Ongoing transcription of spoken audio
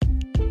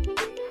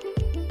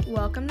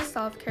Welcome to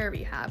Self-Care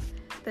Rehab.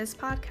 This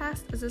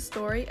podcast is a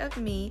story of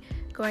me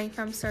going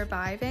from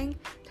surviving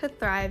to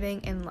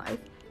thriving in life.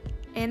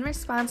 In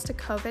response to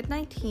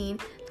COVID-19,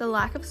 the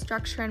lack of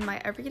structure in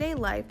my everyday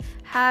life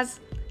has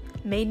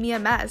made me a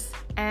mess,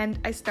 and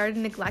I started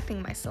neglecting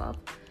myself.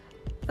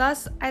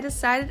 Thus, I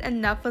decided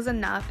enough was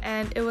enough,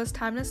 and it was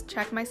time to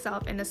check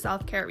myself into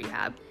self-care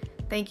rehab.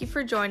 Thank you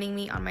for joining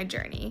me on my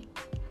journey.